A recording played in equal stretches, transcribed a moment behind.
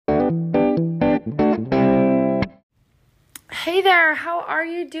Hey there, how are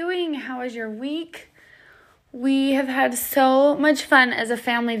you doing? How was your week? We have had so much fun as a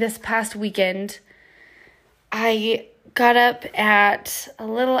family this past weekend. I got up at a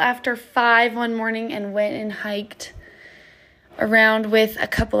little after 5 one morning and went and hiked around with a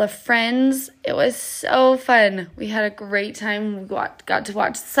couple of friends. It was so fun. We had a great time. We got to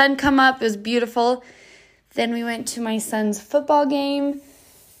watch the sun come up. It was beautiful. Then we went to my son's football game.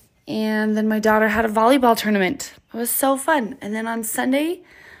 And then my daughter had a volleyball tournament. It was so fun. And then on Sunday,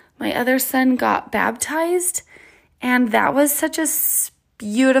 my other son got baptized. And that was such a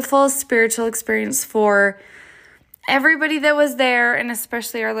beautiful spiritual experience for everybody that was there, and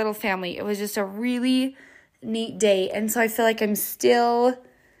especially our little family. It was just a really neat day. And so I feel like I'm still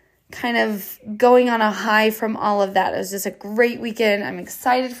kind of going on a high from all of that. It was just a great weekend. I'm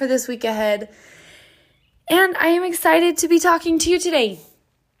excited for this week ahead. And I am excited to be talking to you today.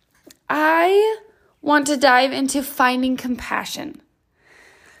 I want to dive into finding compassion.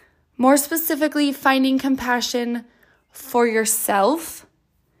 More specifically, finding compassion for yourself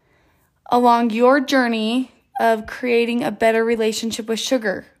along your journey of creating a better relationship with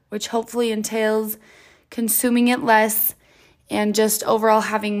sugar, which hopefully entails consuming it less and just overall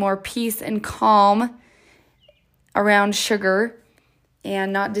having more peace and calm around sugar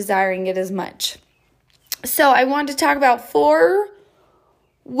and not desiring it as much. So I want to talk about 4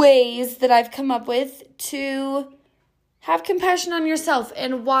 ways that I've come up with to have compassion on yourself.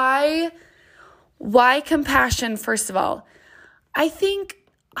 And why compassion, first of all? I think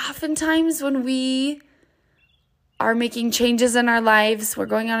oftentimes when we are making changes in our lives, we're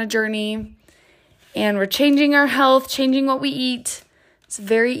going on a journey and we're changing our health, changing what we eat, it's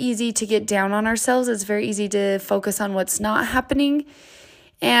very easy to get down on ourselves. It's very easy to focus on what's not happening.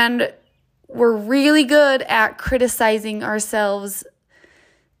 And we're really good at criticizing ourselves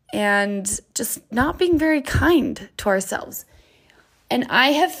and just not being very kind to ourselves. And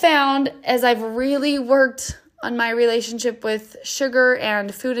I have found, as I've really worked on my relationship with sugar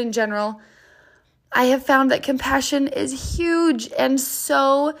and food in general, I have found that compassion is huge and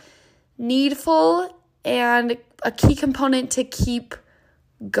so needful and a key component to keep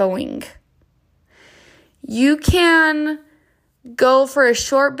going. You can go for a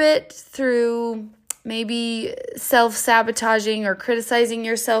short bit through maybe self-sabotaging or criticizing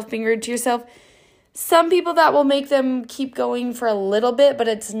yourself, being rude to yourself. Some people, that will make them keep going for a little bit, but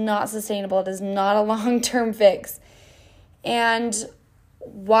it's not sustainable. It is not a long-term fix. And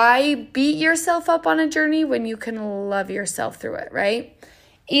why beat yourself up on a journey when you can love yourself through it, right?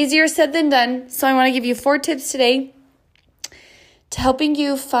 Easier said than done. So I want to give you 4 tips today to helping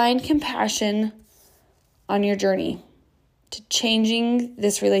you find compassion on your journey to changing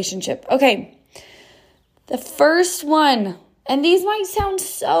this relationship. Okay. The first one, and these might sound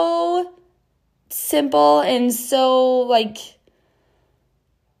so simple and so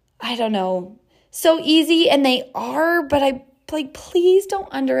so easy, and they are, but please don't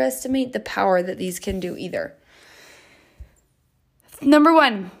underestimate the power that these can do either. Number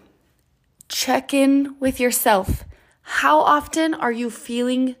 1, check in with yourself. How often are you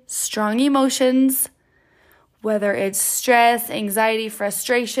feeling strong emotions, whether it's stress, anxiety,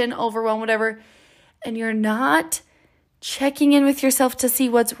 frustration, overwhelm, whatever, and you're not checking in with yourself to see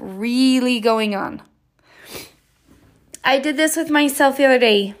what's really going on? I did this with myself the other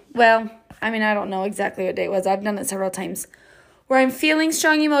day. Well, I don't know exactly what day it was. I've done it several times. Where I'm feeling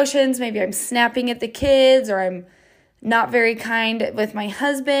strong emotions. Maybe I'm snapping at the kids, or I'm not very kind with my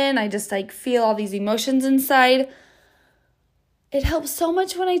husband. I just feel all these emotions inside. It helps so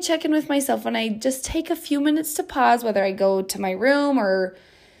much when I check in with myself, when I just take a few minutes to pause, whether I go to my room or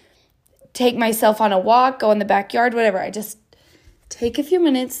take myself on a walk, go in the backyard, whatever. I just take a few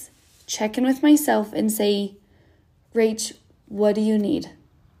minutes, check in with myself and say, Rach, what do you need?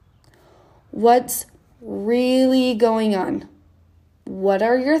 What's really going on? What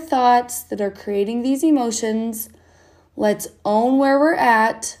are your thoughts that are creating these emotions? Let's own where we're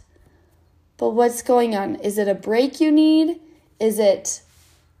at. But what's going on? Is it a break you need? Is it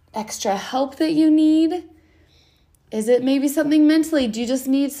extra help that you need? Is it maybe something mentally? Do you just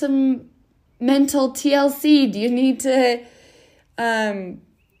need some mental TLC? Do you need to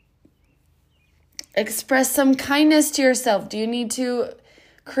express some kindness to yourself? Do you need to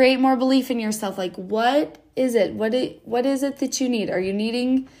create more belief in yourself? What is it? What is it that you need? Are you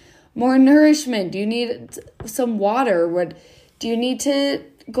needing more nourishment? Do you need some water? Do you need to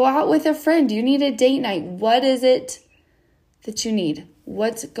go out with a friend? Do you need a date night? What is it that you need?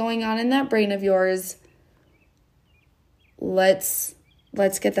 What's going on in that brain of yours? Let's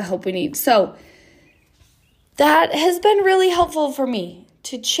get the help we need. So that has been really helpful for me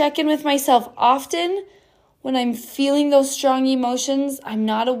to check in with myself often when I'm feeling those strong emotions, I'm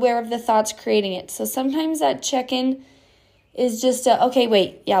not aware of the thoughts creating it. So sometimes that check-in is just okay,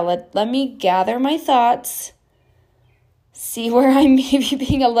 wait, yeah, let me gather my thoughts, see where I'm maybe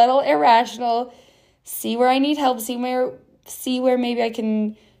being a little irrational, see where I need help, see where maybe I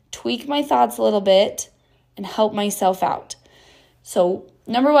can tweak my thoughts a little bit and help myself out. So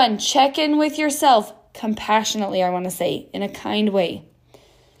number 1, check in with yourself compassionately, I want to say, in a kind way.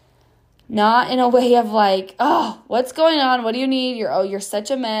 Not in a way of like, oh, what's going on? What do you need? You're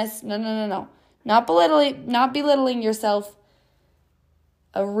such a mess. No. Not belittling yourself.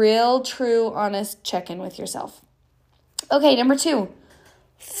 A real, true, honest check-in with yourself. Okay, number 2,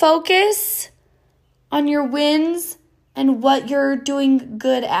 focus on your wins and what you're doing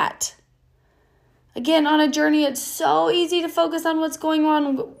good at. Again, on a journey, it's so easy to focus on what's going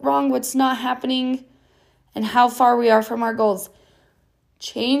on wrong, what's not happening, and how far we are from our goals.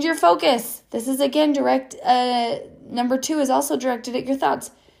 Change your focus. This is, again, number 2 is also directed at your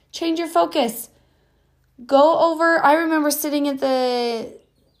thoughts. Change your focus. Go over, I remember sitting at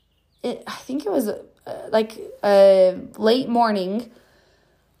I think it was like a late morning.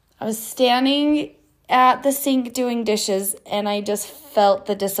 I was standing at the sink doing dishes, and I just felt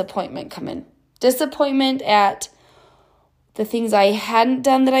the disappointment come in. Disappointment at the things I hadn't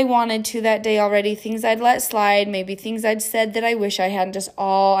done that I wanted to that day already, things I'd let slide, maybe things I'd said that I wish I hadn't,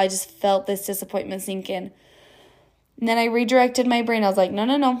 I just felt this disappointment sink in. And then I redirected my brain. I was like,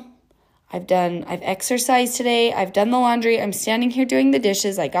 no. I've exercised today. I've done the laundry. I'm standing here doing the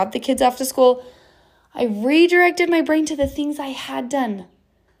dishes. I got the kids off to school. I redirected my brain to the things I had done.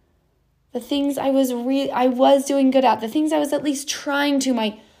 The things I was doing good at. The things I was at least trying to,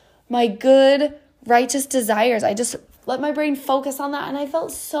 my good, righteous desires. I just let my brain focus on that, and I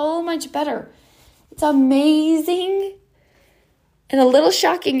felt so much better. It's amazing and a little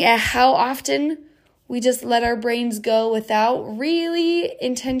shocking at how often we just let our brains go without really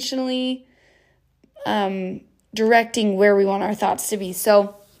intentionally directing where we want our thoughts to be.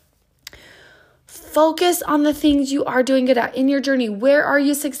 So focus on the things you are doing good at in your journey. Where are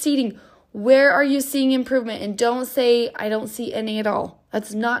you succeeding? Where are you seeing improvement? And don't say, I don't see any at all.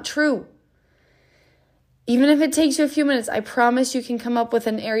 That's not true. Even if it takes you a few minutes, I promise you can come up with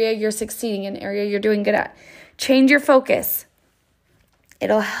an area you're succeeding, an area you're doing good at. Change your focus.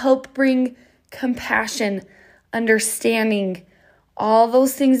 It'll help bring compassion, understanding, all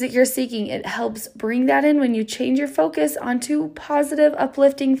those things that you're seeking. It helps bring that in when you change your focus onto positive,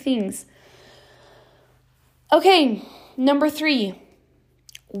 uplifting things. Okay, number 3,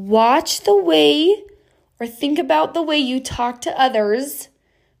 watch the way or think about the way you talk to others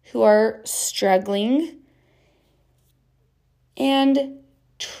who are struggling, and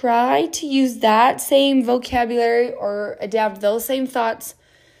try to use that same vocabulary or adapt those same thoughts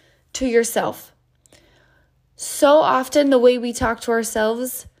to yourself. So often the way we talk to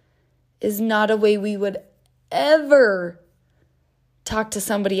ourselves is not a way we would ever talk to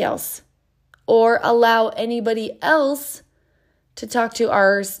somebody else or allow anybody else to talk to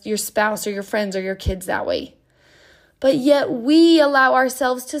your spouse or your friends or your kids that way. But yet we allow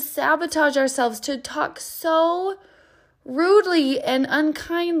ourselves to sabotage ourselves, to talk so rudely and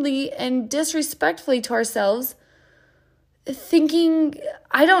unkindly and disrespectfully to ourselves, thinking,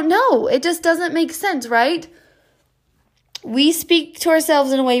 I don't know, it just doesn't make sense, right? We speak to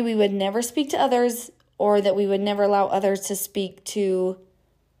ourselves in a way we would never speak to others, or that we would never allow others to speak to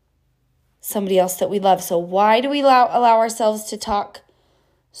somebody else that we love. So why do we allow ourselves to talk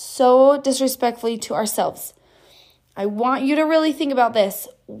so disrespectfully to ourselves? I want you to really think about this.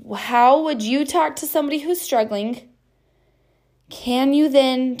 How would you talk to somebody who's struggling? Can you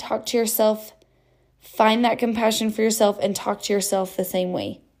then talk to yourself, find that compassion for yourself, and talk to yourself the same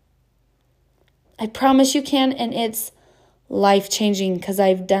way? I promise you can, and it's life-changing because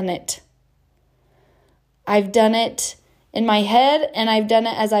I've done it. I've done it in my head, and I've done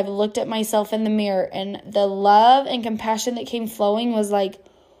it as I've looked at myself in the mirror, and the love and compassion that came flowing was like,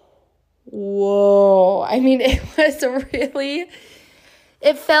 whoa. I mean, it was really...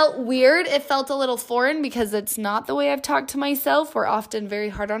 It felt weird. It felt a little foreign because it's not the way I've talked to myself. We're often very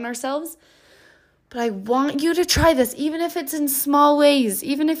hard on ourselves. But I want you to try this, even if it's in small ways.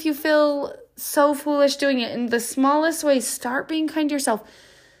 Even if you feel so foolish doing it, in the smallest ways, start being kind to yourself.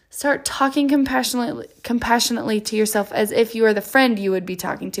 Start talking compassionately to yourself as if you are the friend you would be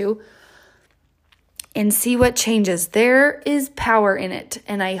talking to. And see what changes. There is power in it.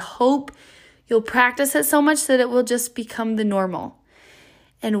 And I hope you'll practice it so much that it will just become the normal.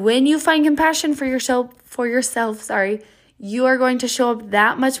 And when you find compassion for yourself, you are going to show up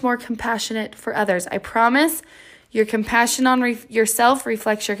that much more compassionate for others. I promise your compassion on yourself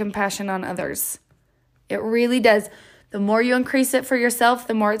reflects your compassion on others. It really does. The more you increase it for yourself,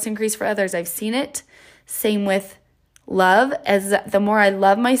 the more it's increased for others. I've seen it. Same with love. As the more I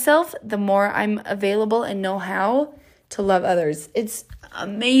love myself, the more I'm available and know how to love others. It's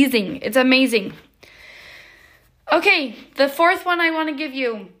amazing. It's amazing. Okay, the fourth one I want to give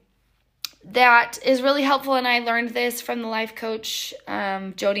you that is really helpful, and I learned this from the life coach,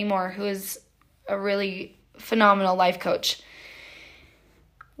 Jody Moore, who is a really phenomenal life coach.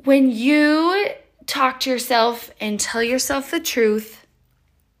 When you talk to yourself and tell yourself the truth,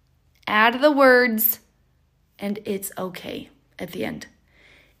 add the words, and it's okay at the end.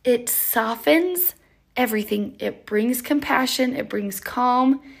 It softens everything. It brings compassion. It brings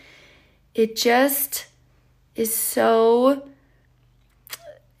calm. It just is so,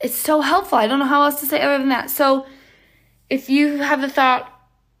 it's so helpful. I don't know how else to say other than that. So if you have the thought,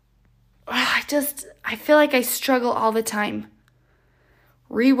 I feel like I struggle all the time,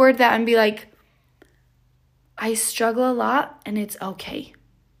 reword that and be like, I struggle a lot and it's okay.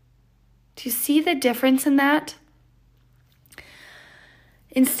 Do you see the difference in that?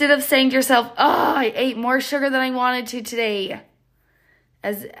 Instead of saying to yourself, I ate more sugar than I wanted to today,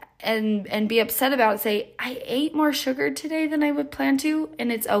 and be upset about it, say, I ate more sugar today than I would plan to,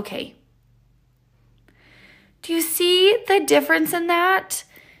 and it's okay. Do you see the difference in that?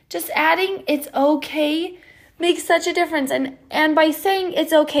 Just adding it's okay makes such a difference. And by saying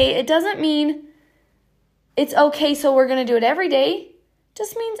it's okay, it doesn't mean it's okay so we're going to do it every day. It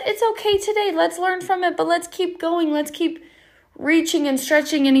just means it's okay today. Let's learn from it, but let's keep going. Let's keep reaching and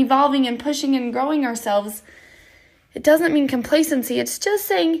stretching and evolving and pushing and growing ourselves. It doesn't mean complacency. It's just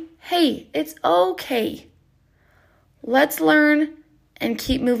saying, hey, it's okay. Let's learn and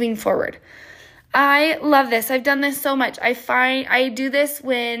keep moving forward. I love this. I've done this so much. I do this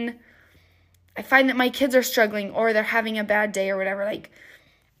when I find that my kids are struggling or they're having a bad day or whatever. Like,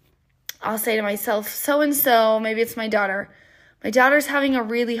 I'll say to myself, so-and-so, maybe it's my daughter's having a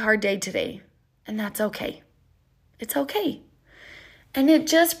really hard day today, and that's okay. It's okay. And it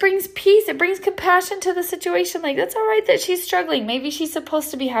just brings peace. It brings compassion to the situation. Like, that's all right that she's struggling. Maybe she's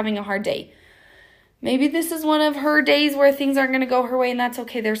supposed to be having a hard day. Maybe this is one of her days where things aren't going to go her way, and that's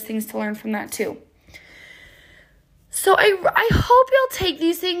okay. There's things to learn from that too. So I hope you'll take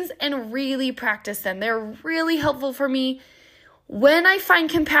these things and really practice them. They're really helpful for me. When I find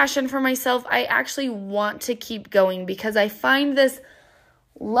compassion for myself, I actually want to keep going because I find this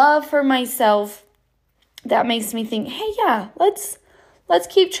love for myself that makes me think, hey, yeah, let's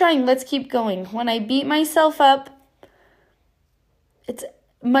keep trying. Let's keep going. When I beat myself up, it's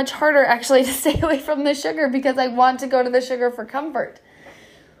much harder actually to stay away from the sugar because I want to go to the sugar for comfort.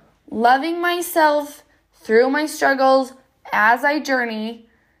 Loving myself through my struggles as I journey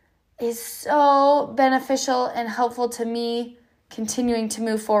is so beneficial and helpful to me continuing to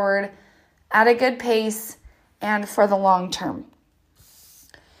move forward at a good pace and for the long term.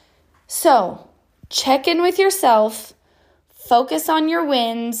 So, check in with yourself, focus on your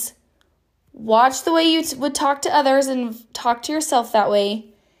wins, watch the way you would talk to others and talk to yourself that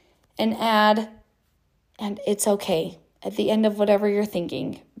way, and add, and it's okay at the end of whatever you're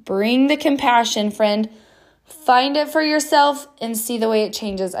thinking. Bring the compassion, friend. Find it for yourself and see the way it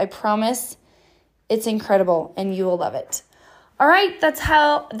changes. I promise it's incredible and you will love it. All right, that's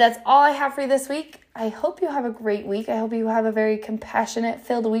all I have for you this week. I hope you have a great week. I hope you have a very compassionate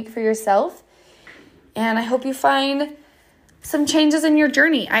filled week for yourself. And I hope you find some changes in your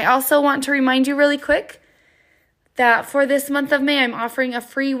journey. I also want to remind you really quick that for this month of May, I'm offering a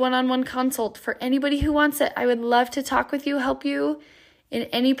free one-on-one consult for anybody who wants it. I would love to talk with you, help you in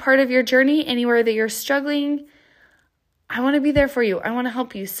any part of your journey, anywhere that you're struggling. I want to be there for you. I want to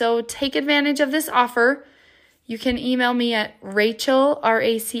help you. So take advantage of this offer. You can email me at Rachel,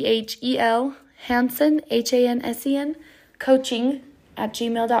 Rachel, Hansen, Hansen,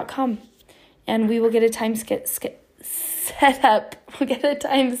 coaching@gmail.com. And we will get a time set up. We'll get a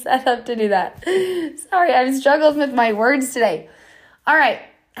time set up to do that. Sorry, I'm struggling with my words today. All right.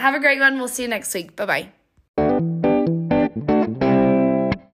 Have a great one. We'll see you next week. Bye-bye.